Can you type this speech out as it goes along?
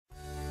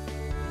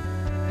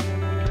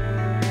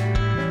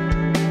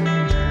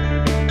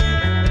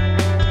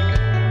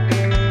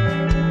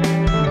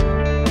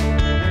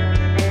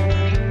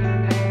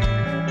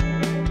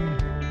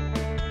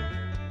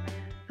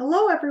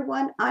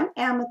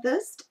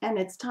Amythyst, and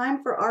it's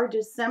time for our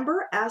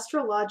December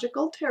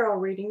astrological tarot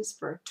readings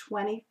for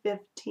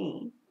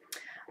 2015.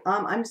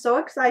 I'm so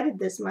excited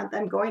this month.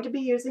 I'm going to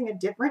be using a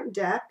different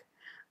deck.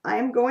 I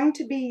am going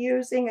to be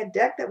using a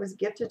deck that was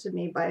gifted to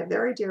me by a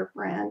very dear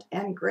friend.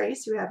 And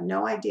Grace, you have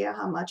no idea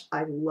how much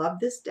I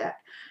love this deck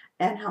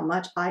and how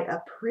much I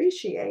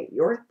appreciate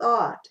your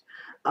thought.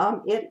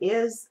 It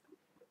is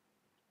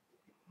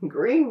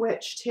Green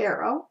Witch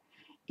Tarot.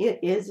 It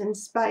is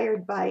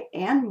inspired by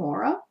Anne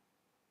Mora.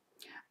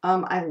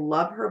 I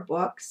love her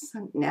books,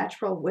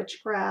 Natural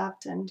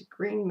Witchcraft and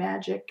Green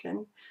Magic,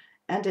 and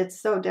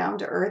it's so down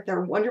to earth.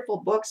 They're wonderful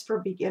books for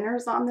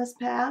beginners on this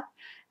path,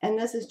 and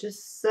this is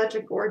just such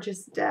a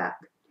gorgeous deck.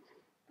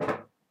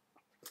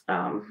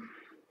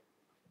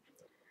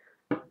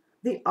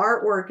 The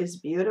artwork is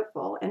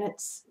beautiful, and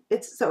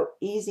it's so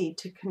easy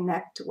to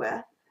connect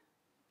with,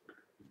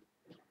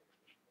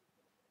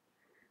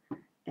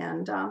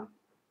 and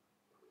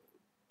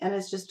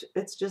it's just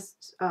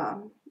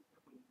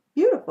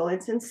beautiful.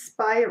 It's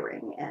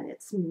inspiring, and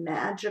it's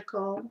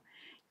magical,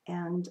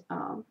 and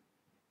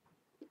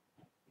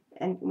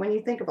when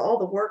you think of all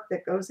the work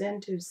that goes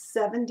into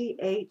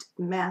 78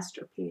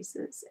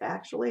 masterpieces,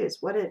 actually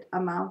is what it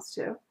amounts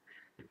to.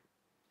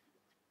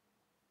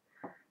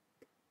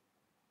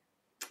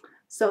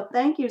 So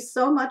thank you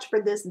so much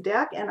for this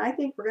deck, and I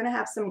think we're going to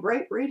have some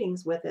great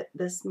readings with it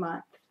this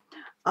month.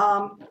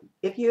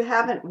 If you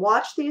haven't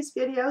watched these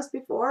videos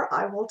before,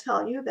 I will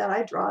tell you that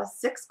I draw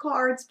 6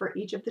 cards for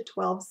each of the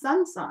 12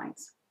 sun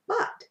signs.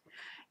 But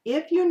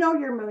if you know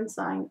your moon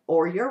sign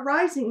or your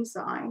rising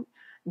sign,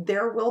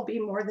 there will be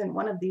more than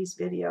one of these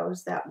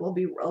videos that will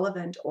be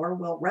relevant or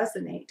will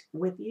resonate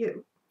with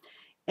you.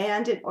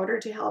 And in order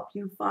to help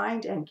you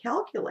find and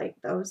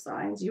calculate those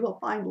signs, you will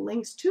find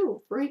links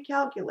to free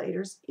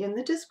calculators in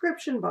the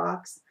description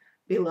box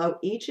below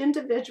each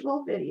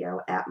individual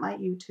video at my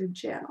YouTube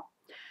channel.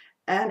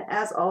 And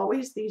as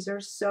always, these are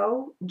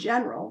so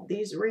general,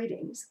 these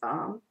readings.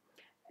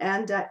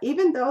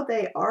 Even though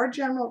they are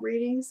general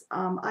readings,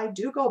 I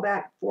do go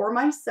back for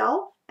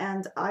myself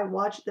and I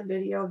watch the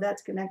video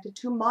that's connected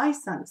to my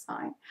sun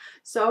sign.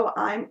 So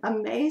I'm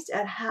amazed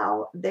at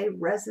how they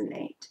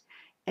resonate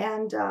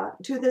and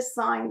to the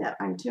sign that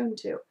I'm tuned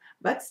to.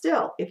 But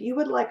still, if you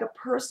would like a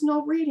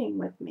personal reading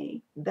with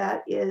me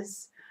that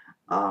is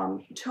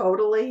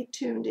totally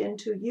tuned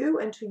into you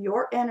and to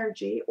your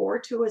energy or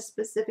to a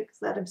specific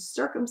set of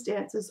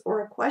circumstances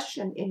or a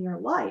question in your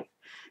life,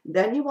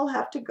 then you will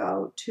have to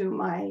go to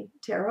my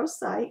tarot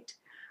site,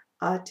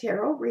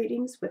 Tarot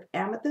Readings with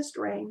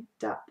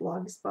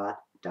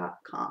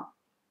amethystraine.blogspot.com.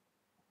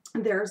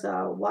 There's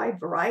a wide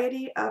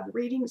variety of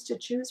readings to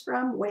choose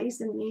from, ways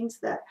and means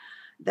that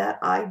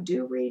I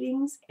do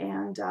readings,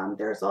 and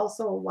there's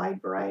also a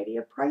wide variety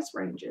of price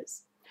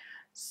ranges.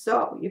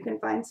 So you can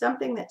find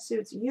something that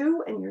suits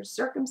you and your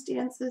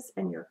circumstances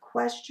and your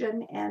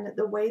question and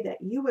the way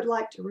that you would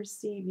like to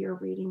receive your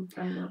reading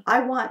from me. I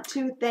want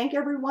to thank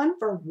everyone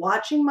for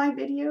watching my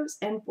videos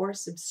and for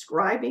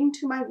subscribing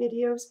to my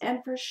videos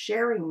and for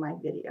sharing my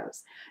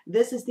videos.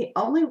 This is the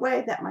only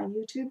way that my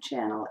YouTube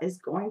channel is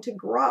going to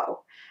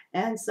grow.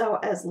 And so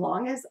as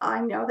long as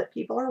I know that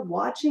people are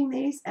watching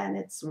these and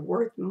it's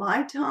worth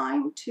my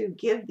time to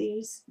give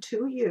these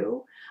to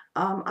you,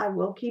 I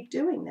will keep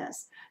doing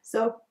this.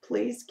 So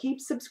please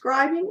keep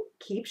subscribing,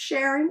 keep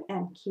sharing,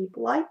 and keep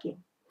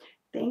liking.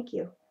 Thank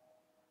you.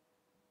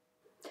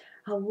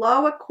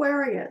 Hello,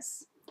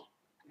 Aquarius.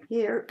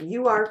 Here,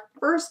 you are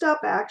first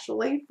up,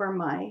 actually, for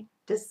my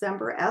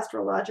December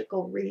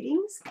astrological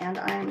readings, and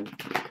I'm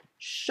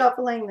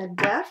shuffling the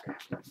deck.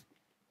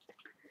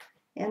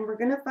 And we're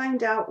going to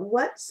find out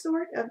what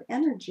sort of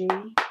energy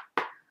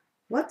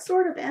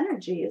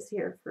is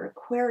here for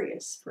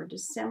Aquarius for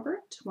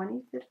December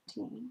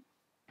 2015.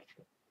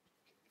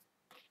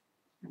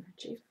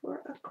 Energy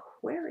for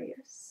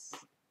Aquarius.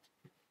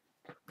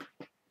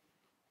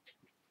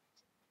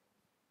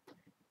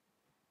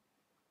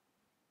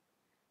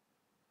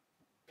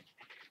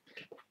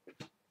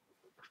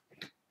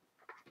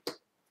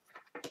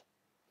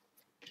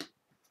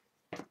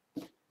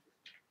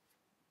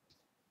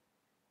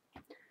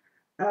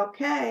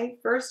 Okay,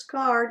 first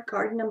card,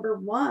 card number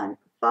 1,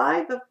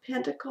 5 of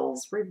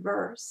Pentacles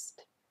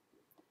reversed.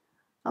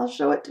 I'll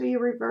show it to you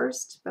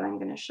reversed, but I'm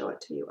going to show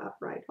it to you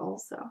upright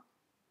also.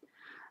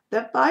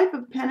 The 5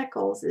 of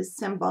Pentacles is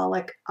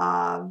symbolic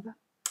of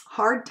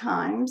hard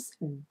times,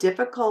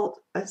 difficult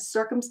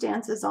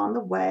circumstances on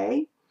the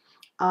way,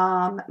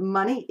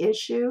 money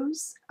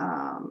issues,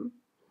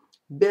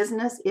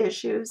 business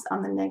issues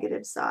on the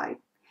negative side.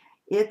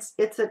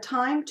 It's a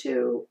time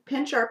to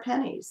pinch our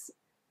pennies,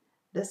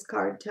 this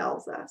card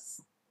tells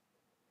us.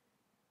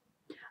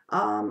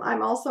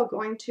 I'm also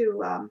going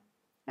to,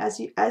 as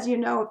you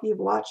know, if you've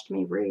watched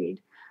me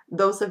read,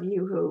 those of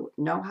you who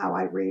know how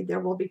I read, there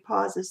will be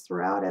pauses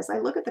throughout as I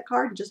look at the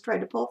card and just try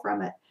to pull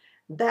from it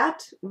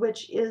that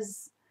which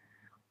is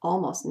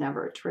almost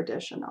never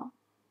traditional.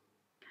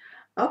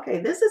 Okay,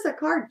 this is a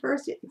card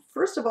first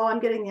of all,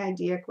 I'm getting the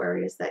idea,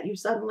 Aquarius, that you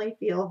suddenly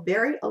feel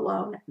very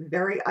alone,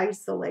 very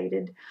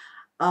isolated.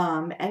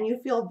 And you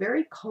feel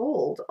very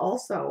cold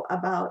also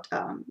about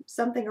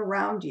something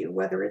around you,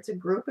 whether it's a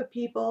group of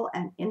people,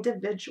 an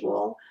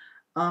individual,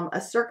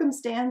 a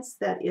circumstance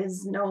that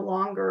is no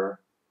longer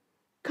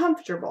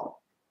comfortable.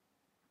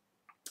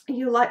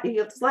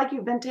 It's like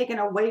you've been taken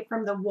away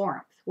from the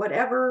warmth,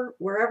 wherever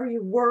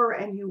you were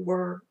and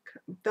you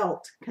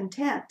felt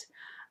content.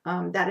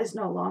 That is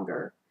no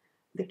longer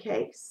the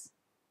case.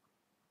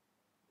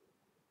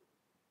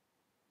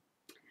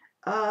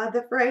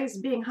 The phrase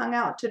being hung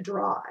out to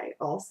dry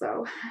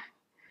also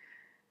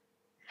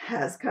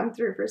has come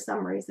through for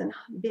some reason.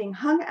 Being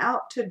hung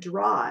out to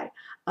dry.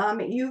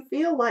 You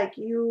feel like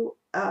you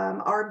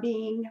are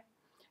being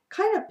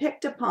kind of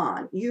picked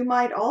upon. You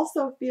might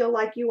also feel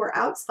like you are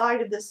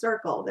outside of the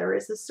circle. There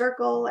is a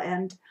circle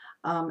and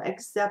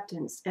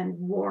acceptance and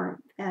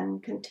warmth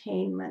and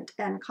containment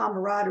and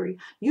camaraderie.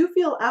 You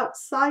feel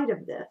outside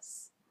of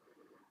this.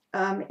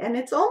 And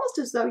it's almost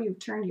as though you've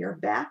turned your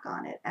back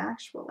on it,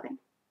 actually.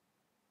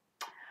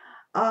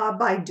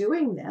 By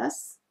doing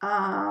this,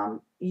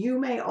 you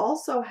may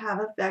also have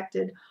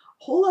affected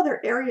whole other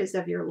areas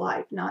of your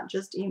life, not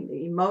just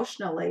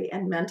emotionally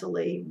and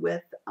mentally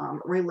with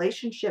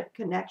relationship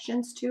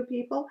connections to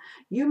people.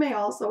 You may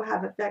also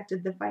have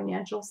affected the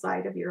financial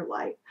side of your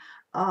life.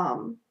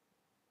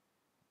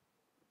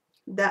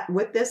 That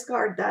with this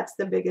card, that's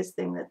the biggest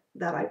thing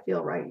that I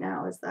feel right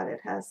now, is that it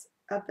has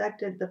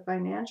affected the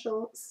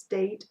financial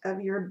state of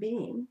your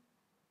being.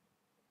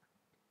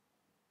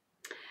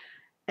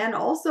 And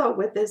also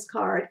with this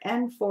card,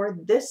 and for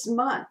this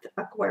month,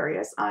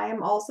 Aquarius, I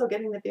am also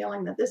getting the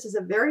feeling that this is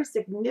a very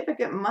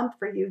significant month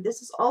for you.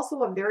 This is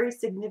also a very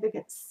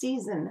significant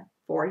season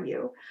for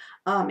you.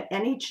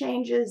 Any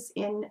changes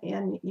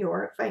in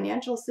your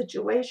financial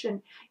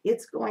situation,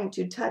 it's going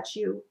to touch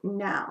you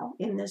now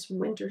in this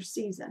winter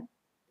season.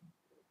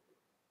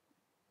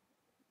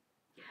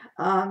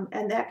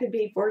 And that could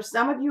be, for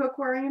some of you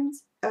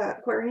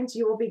Aquarians,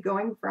 you will be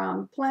going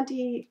from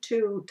plenty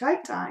to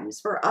tight times.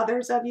 For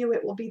others of you,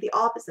 it will be the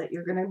opposite.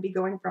 You're going to be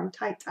going from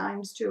tight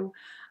times to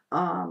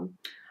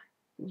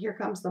here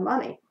comes the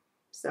money.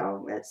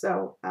 So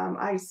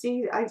I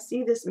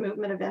see this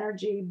movement of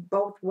energy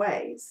both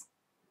ways.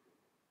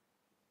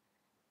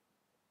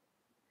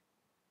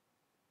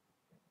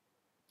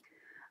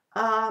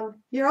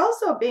 You're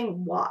also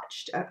being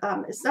watched.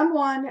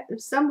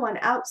 Someone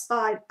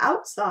outside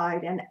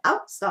and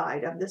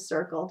outside of the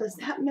circle. Does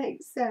that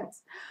make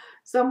sense?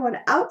 Someone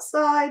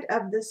outside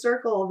of the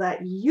circle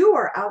that you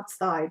are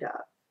outside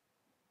of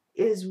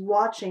is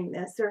watching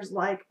this. There's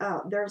like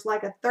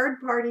a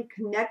third party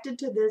connected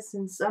to this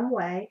in some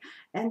way,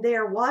 and they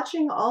are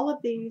watching all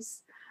of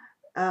these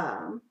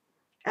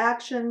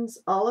actions,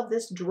 all of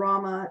this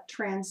drama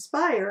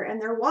transpire,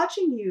 and they're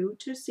watching you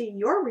to see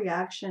your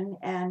reaction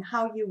and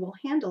how you will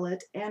handle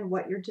it and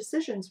what your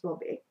decisions will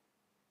be.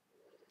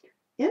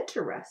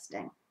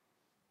 Interesting.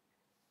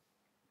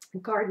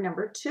 Card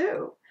number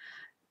 2,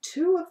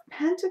 2 of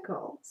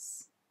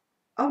Pentacles.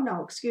 Oh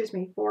no, excuse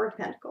me, 4 of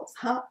Pentacles.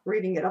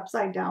 Reading it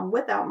upside down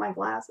without my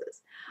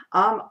glasses.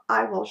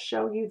 I will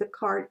show you the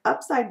card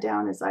upside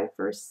down as I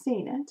first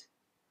seen it.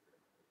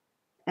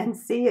 And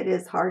see, it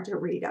is hard to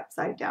read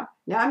upside down.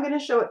 Now I'm going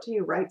to show it to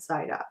you right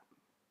side up.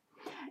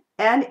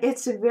 And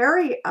it's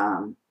very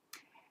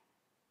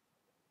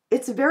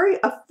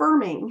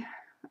affirming,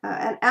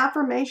 an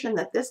affirmation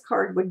that this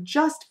card would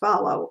just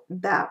follow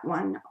that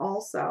one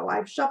also.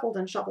 I've shuffled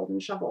and shuffled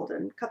and shuffled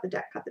and cut the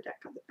deck, cut the deck,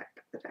 cut the deck,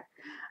 cut the deck.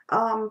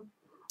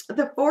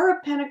 The 4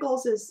 of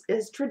Pentacles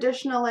is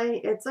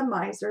traditionally, it's a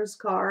miser's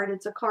card.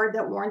 It's a card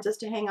that warns us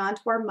to hang on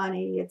to our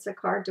money. It's a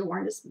card to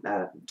warn us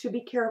to be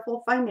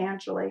careful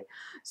financially.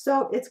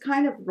 So it's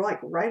kind of like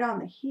right on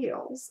the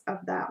heels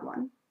of that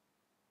one.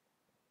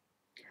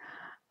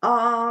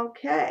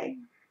 Okay.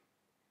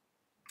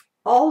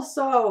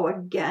 Also,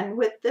 again,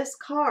 with this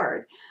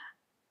card,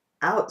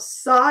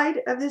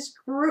 outside of this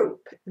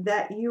group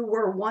that you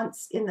were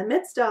once in the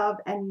midst of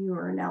and you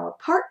are now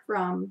apart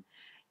from,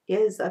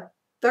 is a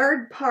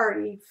third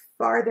party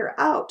farther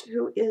out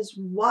who is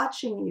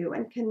watching you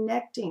and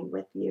connecting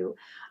with you.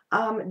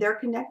 They're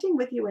connecting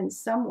with you in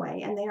some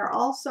way, and they are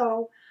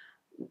also,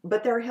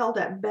 but they're held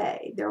at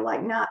bay. They're like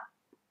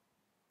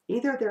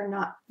either they're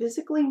not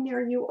physically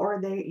near you,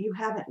 or you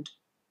haven't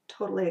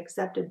totally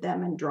accepted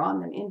them and drawn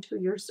them into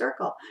your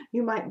circle.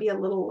 You might be a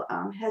little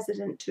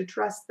hesitant to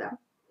trust them.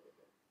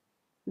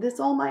 This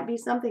all might be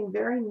something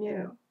very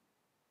new.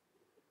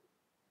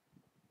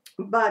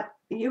 But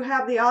you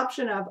have the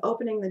option of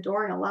opening the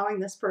door and allowing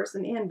this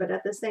person in. But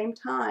at the same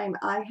time,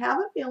 I have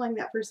a feeling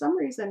that for some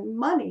reason,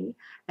 money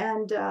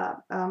and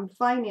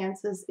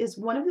finances is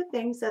one of the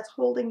things that's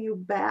holding you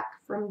back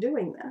from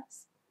doing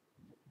this.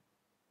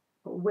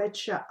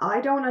 Which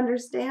I don't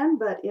understand,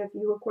 but if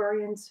you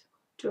Aquarians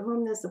to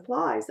whom this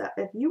applies,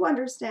 if you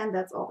understand,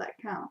 that's all that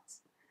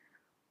counts.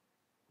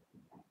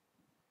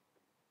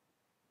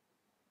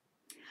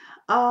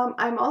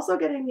 I'm also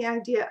getting the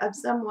idea of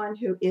someone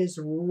who is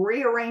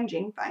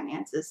rearranging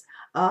finances.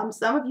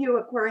 Some of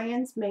you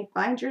Aquarians may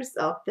find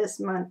yourself this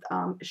month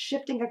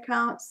shifting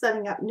accounts,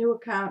 setting up new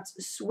accounts,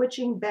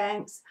 switching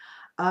banks,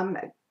 um,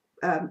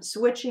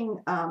 switching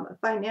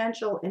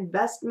financial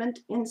investment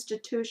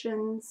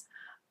institutions,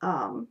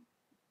 um,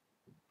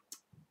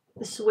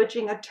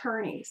 switching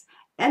attorneys,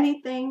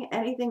 anything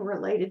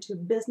related to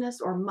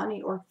business or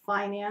money or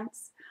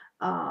finance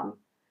um,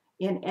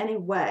 in any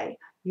way.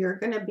 You're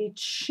going to be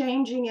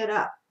changing it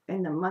up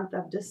in the month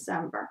of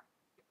December.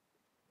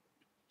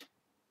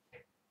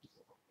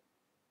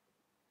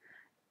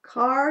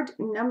 Card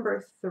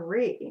number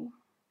 3,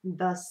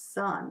 the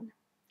Sun.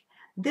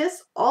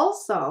 This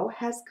also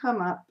has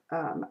come up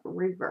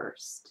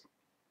reversed.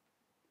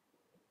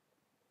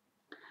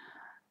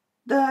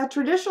 The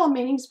traditional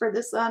meanings for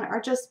the Sun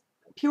are just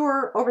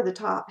pure over the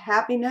top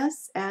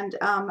happiness, and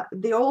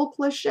the old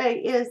cliche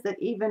is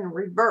that even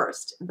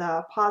reversed,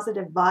 the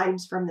positive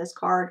vibes from this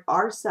card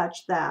are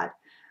such that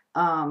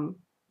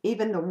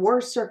even the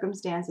worst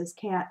circumstances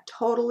can't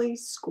totally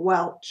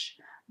squelch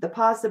the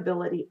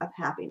possibility of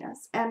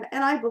happiness. And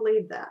I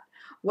believe that.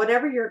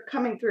 Whatever you're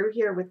coming through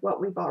here with what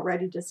we've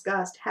already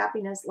discussed,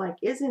 happiness like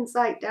is in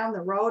sight down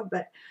the road,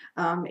 but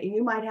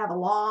you might have a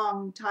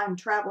long time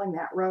traveling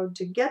that road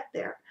to get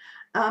there.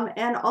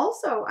 And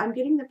also, I'm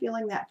getting the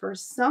feeling that for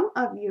some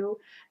of you,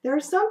 there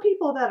are some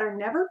people that are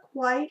never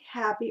quite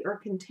happy or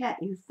content.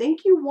 You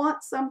think you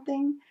want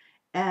something,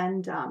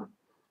 and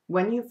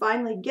when you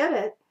finally get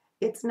it,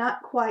 it's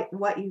not quite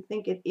what you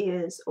think it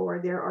is, or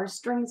there are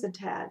strings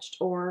attached,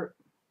 or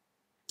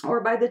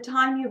by the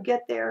time you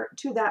get there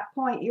to that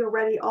point,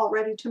 you're all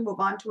ready to move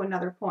on to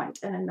another point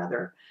and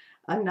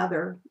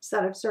another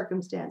set of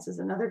circumstances,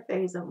 another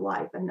phase of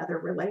life, another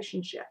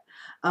relationship.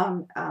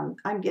 I'm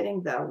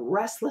getting the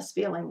restless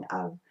feeling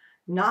of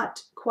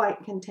not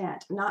quite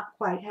content, not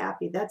quite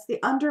happy. That's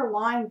the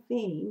underlying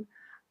theme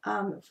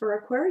for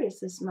Aquarius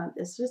this month.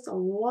 It's just a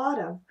lot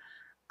of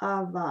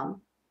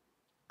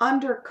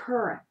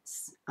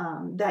undercurrents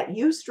that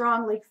you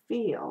strongly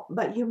feel,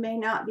 but you may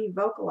not be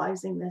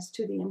vocalizing this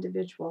to the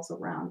individuals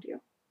around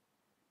you.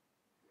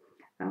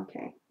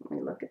 Okay, let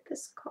me look at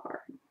this card.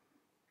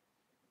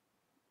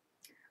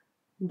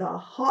 The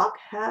hawk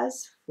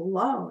has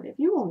flown. If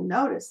you will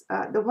notice,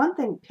 the one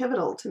thing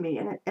pivotal to me,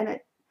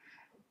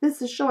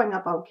 this is showing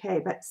up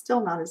okay, but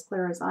still not as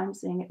clear as I'm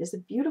seeing it, is a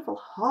beautiful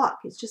hawk.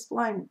 It's just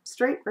flying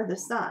straight for the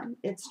sun.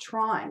 It's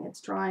trying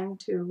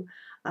to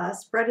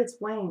spread its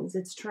wings.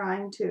 It's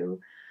trying to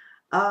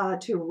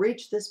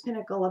reach this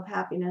pinnacle of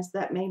happiness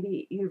that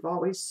maybe you've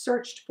always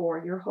searched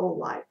for your whole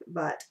life.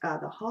 But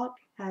the hawk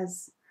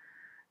has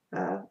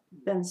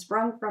been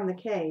sprung from the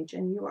cage,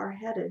 and you are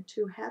headed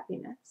to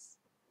happiness.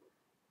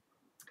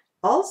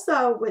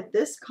 Also, with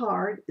this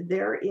card,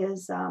 there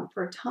is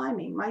for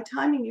timing. My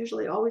timing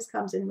usually always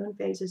comes in moon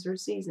phases or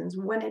seasons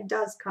when it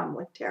does come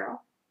with tarot.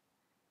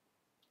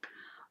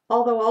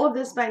 Although all of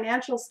this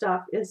financial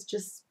stuff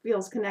just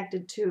feels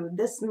connected to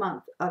this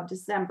month of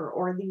December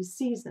or the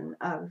season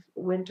of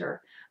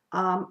winter,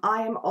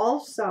 I am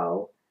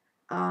also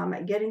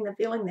getting the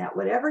feeling that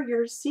whatever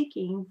you're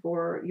seeking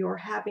for your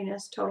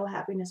happiness, total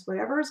happiness,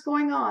 whatever is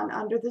going on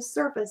under the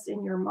surface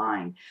in your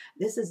mind,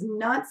 this is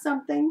not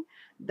something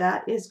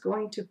that is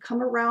going to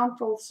come around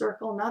full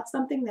circle, not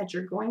something that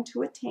you're going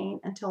to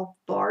attain until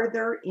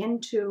farther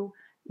into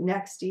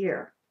next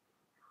year,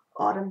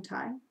 autumn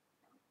time.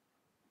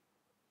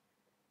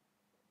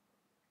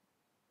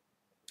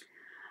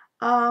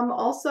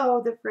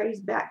 Also, the phrase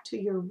 "back to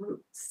your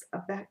roots,"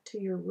 back to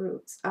your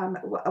roots.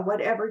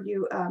 Whatever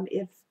you,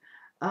 if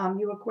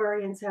you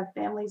Aquarians have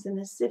families in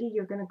the city,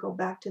 you're going to go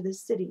back to the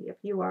city. If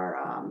you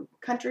are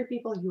country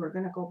people, you are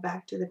going to go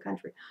back to the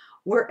country.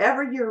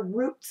 Wherever your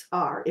roots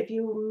are, if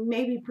you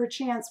maybe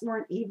perchance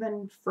weren't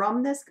even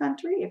from this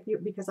country,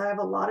 because I have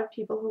a lot of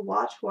people who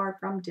watch who are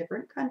from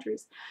different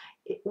countries,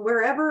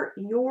 wherever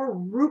your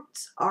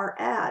roots are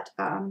at,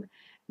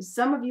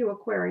 some of you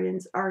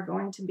Aquarians are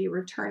going to be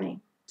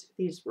returning to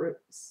these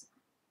roots.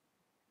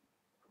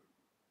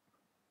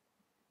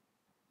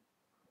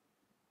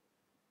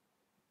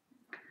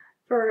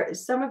 For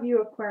some of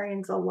you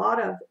Aquarians, a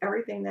lot of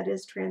everything that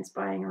is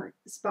transpiring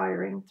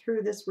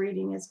through this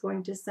reading is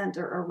going to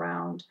center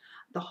around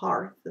the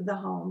hearth, the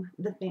home,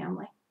 the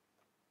family.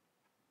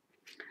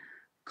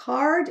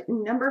 Card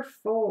number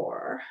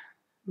 4,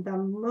 the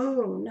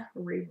moon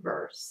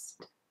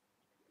reversed.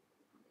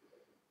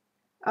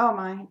 Oh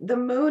my, the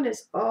moon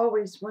is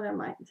always one of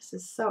my, this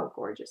is so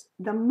gorgeous.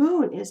 The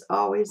moon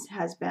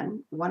has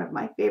been one of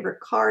my favorite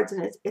cards,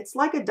 and it's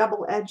like a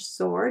double-edged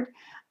sword.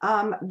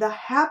 The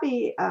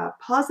happy,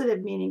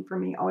 positive meaning for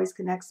me always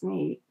connects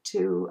me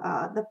to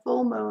the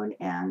full moon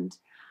and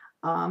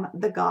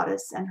the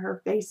goddess and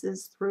her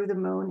phases through the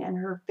moon and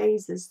her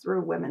phases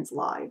through women's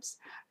lives,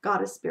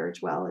 goddess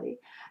spirituality.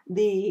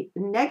 The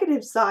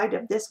negative side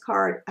of this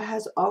card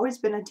has always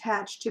been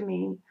attached to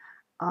me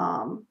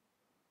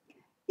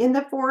in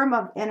the form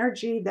of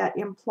energy that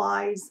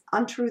implies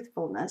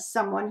untruthfulness,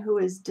 someone who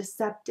is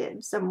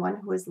deceptive, someone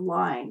who is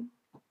lying,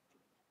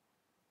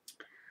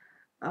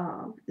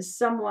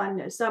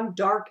 some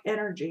dark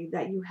energy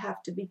that you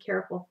have to be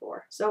careful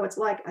for. So it's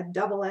like a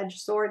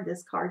double-edged sword,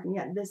 this card, and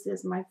yet this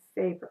is my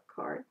favorite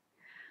card.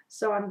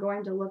 So I'm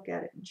going to look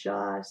at it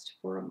just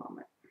for a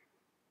moment.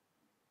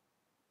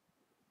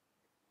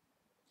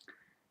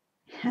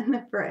 and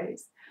the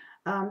phrase.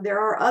 There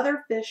are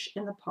other fish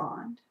in the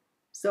pond.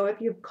 So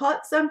if you've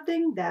caught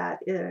something that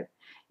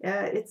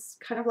it's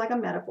kind of like a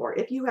metaphor.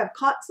 If you have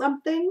caught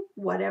something,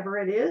 whatever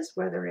it is,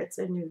 whether it's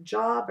a new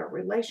job, a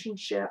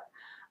relationship,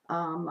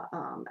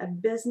 a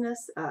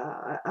business,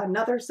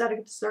 another set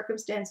of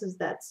circumstances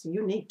that's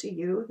unique to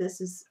you.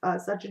 This is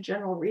such a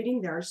general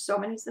reading. There are so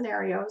many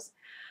scenarios.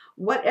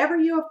 Whatever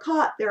you have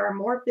caught, there are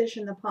more fish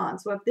in the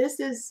pond. So if this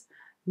is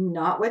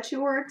not what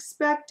you were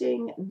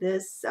expecting,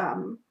 this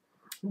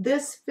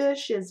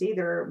fish is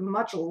either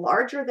much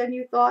larger than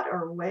you thought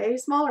or way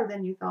smaller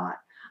than you thought.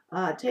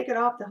 Take it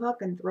off the hook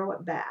and throw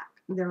it back.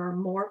 There are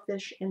more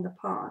fish in the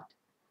pond.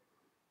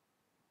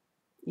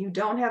 You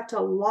don't have to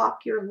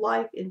lock your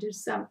life into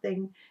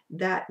something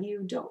that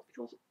you don't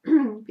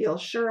feel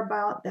sure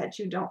about, that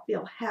you don't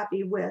feel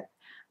happy with,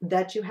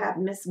 that you have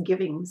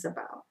misgivings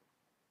about.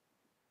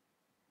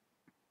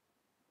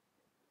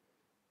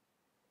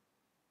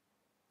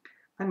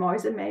 I'm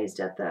always amazed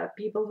at the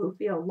people who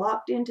feel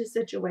locked into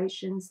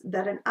situations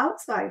that an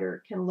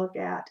outsider can look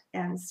at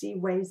and see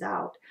ways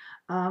out.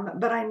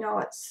 But I know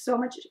it's so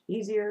much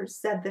easier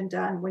said than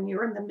done when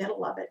you're in the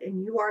middle of it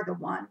and you are the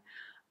one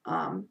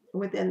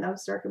within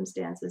those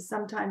circumstances.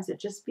 Sometimes it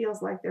just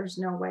feels like there's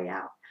no way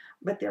out,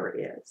 but there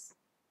is.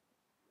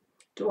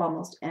 To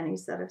almost any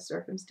set of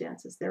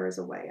circumstances, there is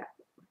a way out.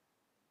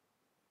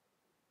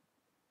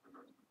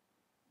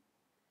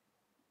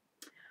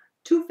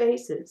 Two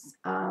faces.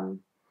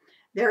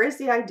 There is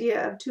the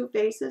idea of two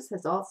faces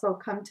has also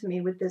come to me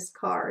with this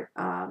card.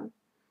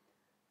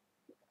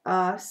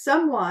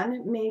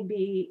 Someone may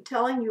be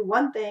telling you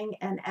one thing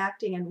and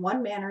acting in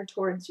one manner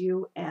towards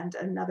you and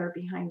another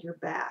behind your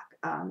back.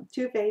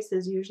 Two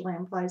faces usually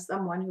implies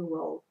someone who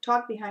will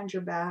talk behind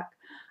your back,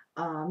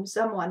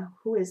 someone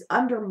who is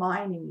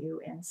undermining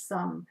you in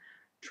some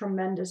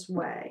tremendous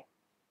way.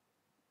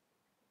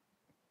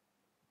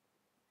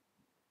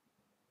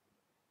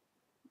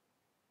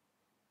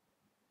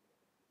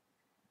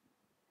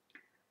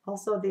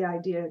 Also the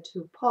idea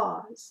to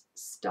pause,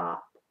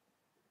 stop.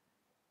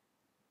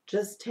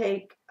 Just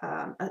take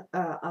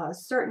a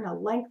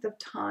certain length of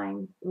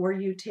time where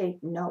you take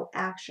no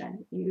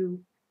action.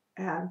 You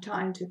have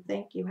time to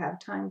think, you have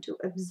time to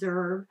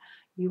observe,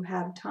 you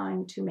have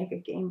time to make a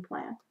game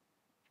plan.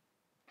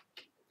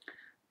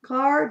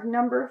 Card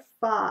number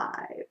 5,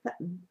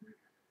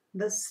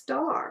 the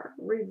Star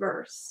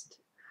reversed.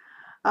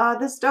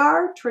 The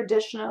Star,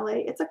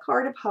 traditionally, it's a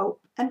card of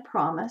hope and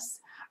promise.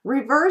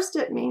 Reversed,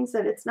 it means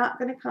that it's not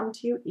going to come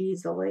to you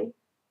easily.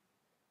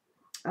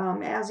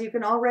 As you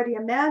can already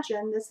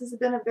imagine, this has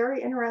been a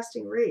very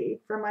interesting read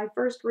for my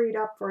first read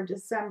up for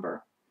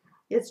December.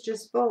 It's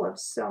just full of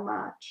so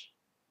much.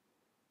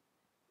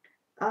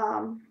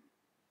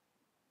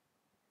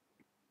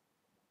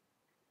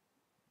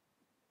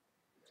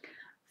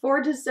 For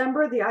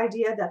December, the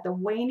idea that the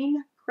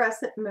waning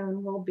crescent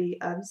moon will be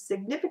of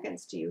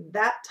significance to you.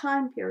 That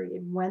time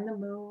period when the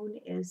moon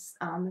is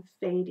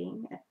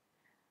fading,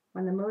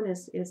 when the moon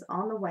is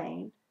on the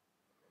wane.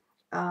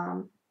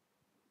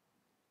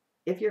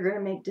 If you're going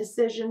to make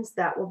decisions,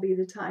 that will be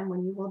the time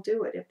when you will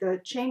do it. If the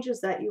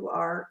changes that you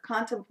are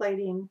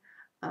contemplating,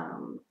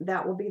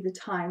 that will be the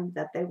time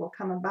that they will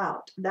come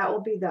about. That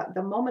will be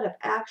the moment of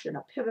action,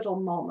 a pivotal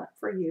moment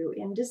for you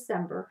in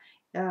December.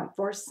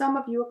 For some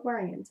of you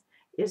Aquarians,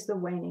 is the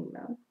waning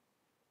moon.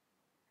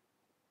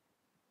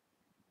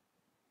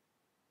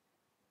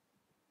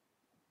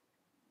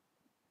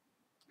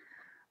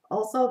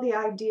 Also, the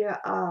idea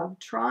of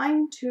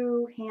trying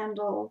to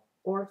handle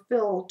or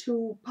fill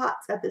two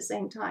pots at the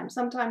same time.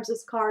 Sometimes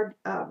this card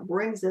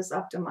brings this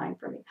up to mind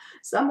for me.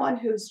 Someone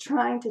who's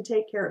trying to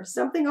take care of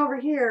something over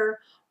here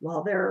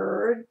while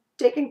they're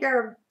taking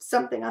care of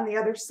something on the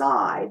other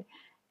side.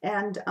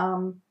 And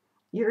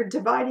you're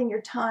dividing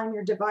your time,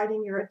 you're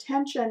dividing your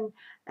attention,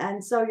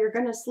 and so you're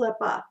going to slip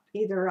up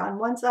either on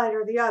one side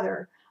or the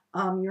other.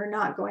 You're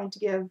not going to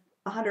give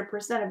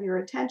 100% of your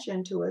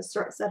attention to a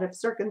certain set of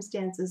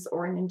circumstances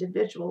or an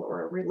individual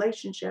or a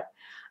relationship.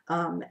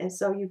 And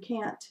so you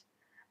can't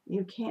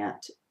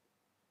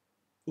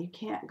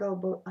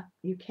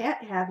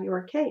have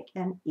your cake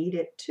and eat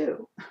it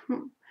too.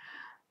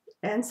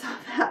 And so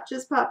that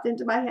just popped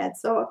into my head.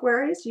 So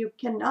Aquarius, you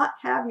cannot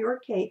have your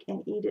cake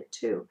and eat it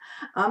too.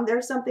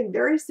 There's something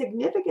very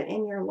significant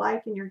in your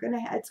life, and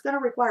it's going to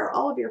require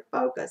all of your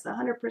focus,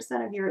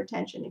 100% of your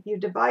attention. If you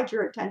divide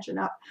your attention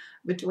up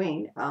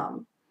between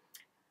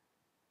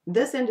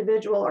this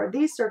individual or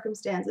these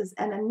circumstances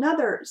and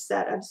another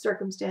set of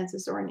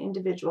circumstances or an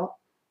individual,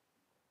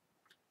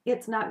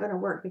 it's not going to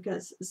work,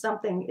 because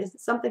something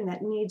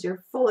that needs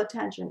your full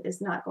attention is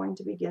not going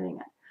to be getting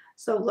it.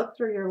 So look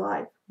through your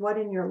life. What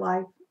in your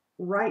life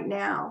right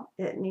now,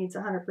 it needs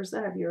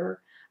 100% of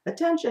your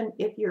attention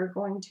if you're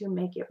going to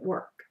make it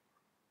work.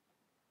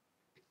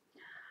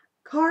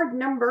 Card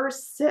number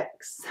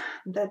 6,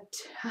 the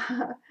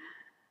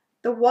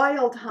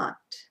Wild Hunt.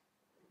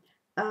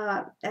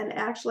 And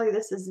actually,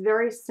 this is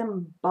very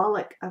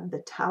symbolic of the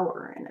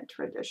Tower in a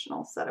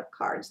traditional set of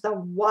cards. The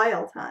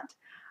Wild Hunt.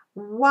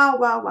 Wow,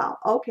 wow, wow.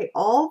 Okay,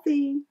 all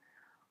the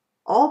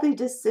all the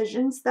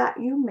decisions that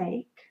you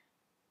make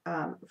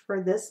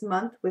for this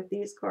month with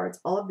these cards,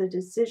 all of the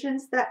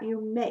decisions that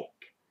you make,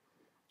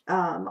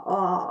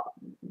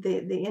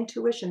 the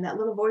intuition, that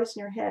little voice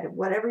in your head,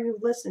 whatever you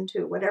listen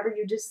to, whatever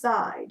you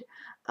decide,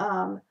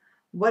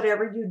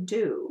 whatever you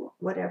do,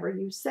 whatever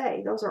you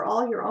say, those are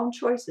all your own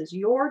choices.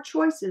 Your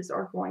choices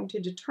are going to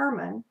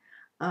determine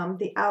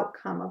the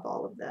outcome of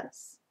all of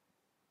this.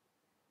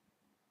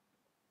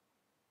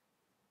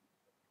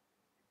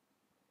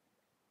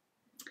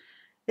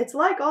 It's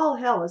like all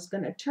hell is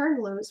going to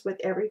turn loose with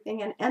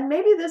everything, and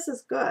maybe this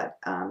is good.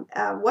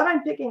 What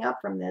I'm picking up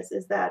from this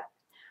is that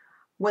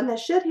when the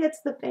shit hits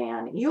the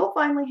fan, you'll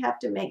finally have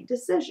to make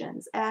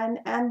decisions, and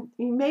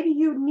maybe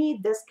you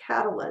need this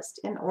catalyst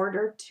in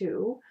order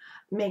to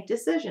make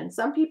decisions.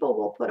 Some people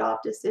will put off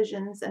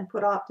decisions and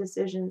put off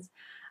decisions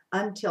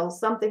until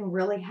something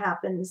really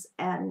happens,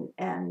 and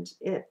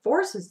it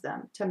forces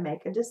them to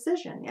make a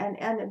decision.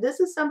 And this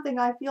is something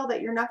I feel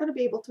that you're not going to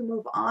be able to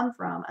move on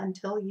from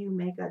until you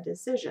make a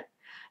decision.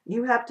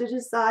 You have to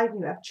decide.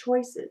 You have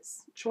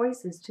choices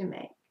to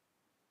make.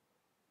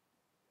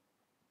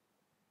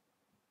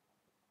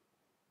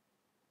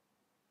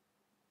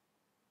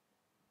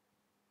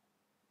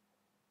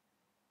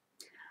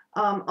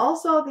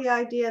 Also, the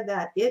idea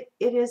that it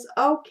is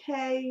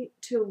okay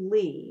to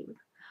leave.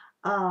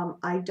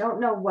 I don't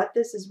know what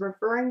this is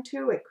referring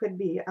to. It could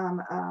be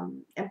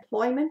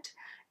employment.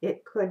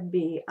 It could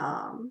be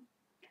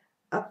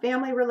a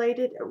family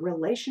related, a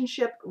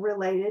relationship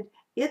related.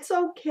 It's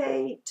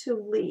okay to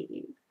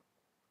leave.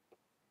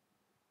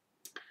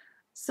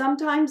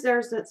 Sometimes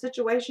there's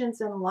situations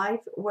in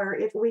life where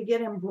if we get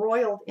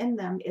embroiled in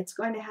them, it's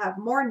going to have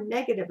more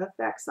negative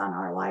effects on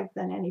our life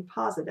than any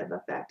positive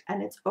effect.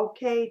 And it's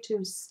okay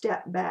to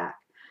step back.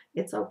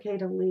 It's okay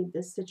to leave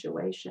this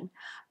situation.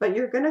 But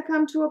you're going to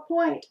come to a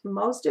point,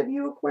 most of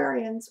you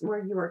Aquarians,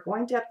 where you are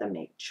going to have to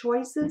make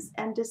choices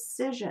and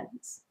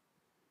decisions.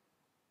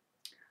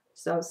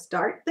 So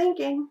start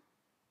thinking.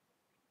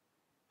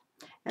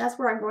 And that's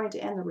where I'm going to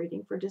end the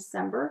reading for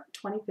December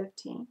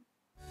 2015.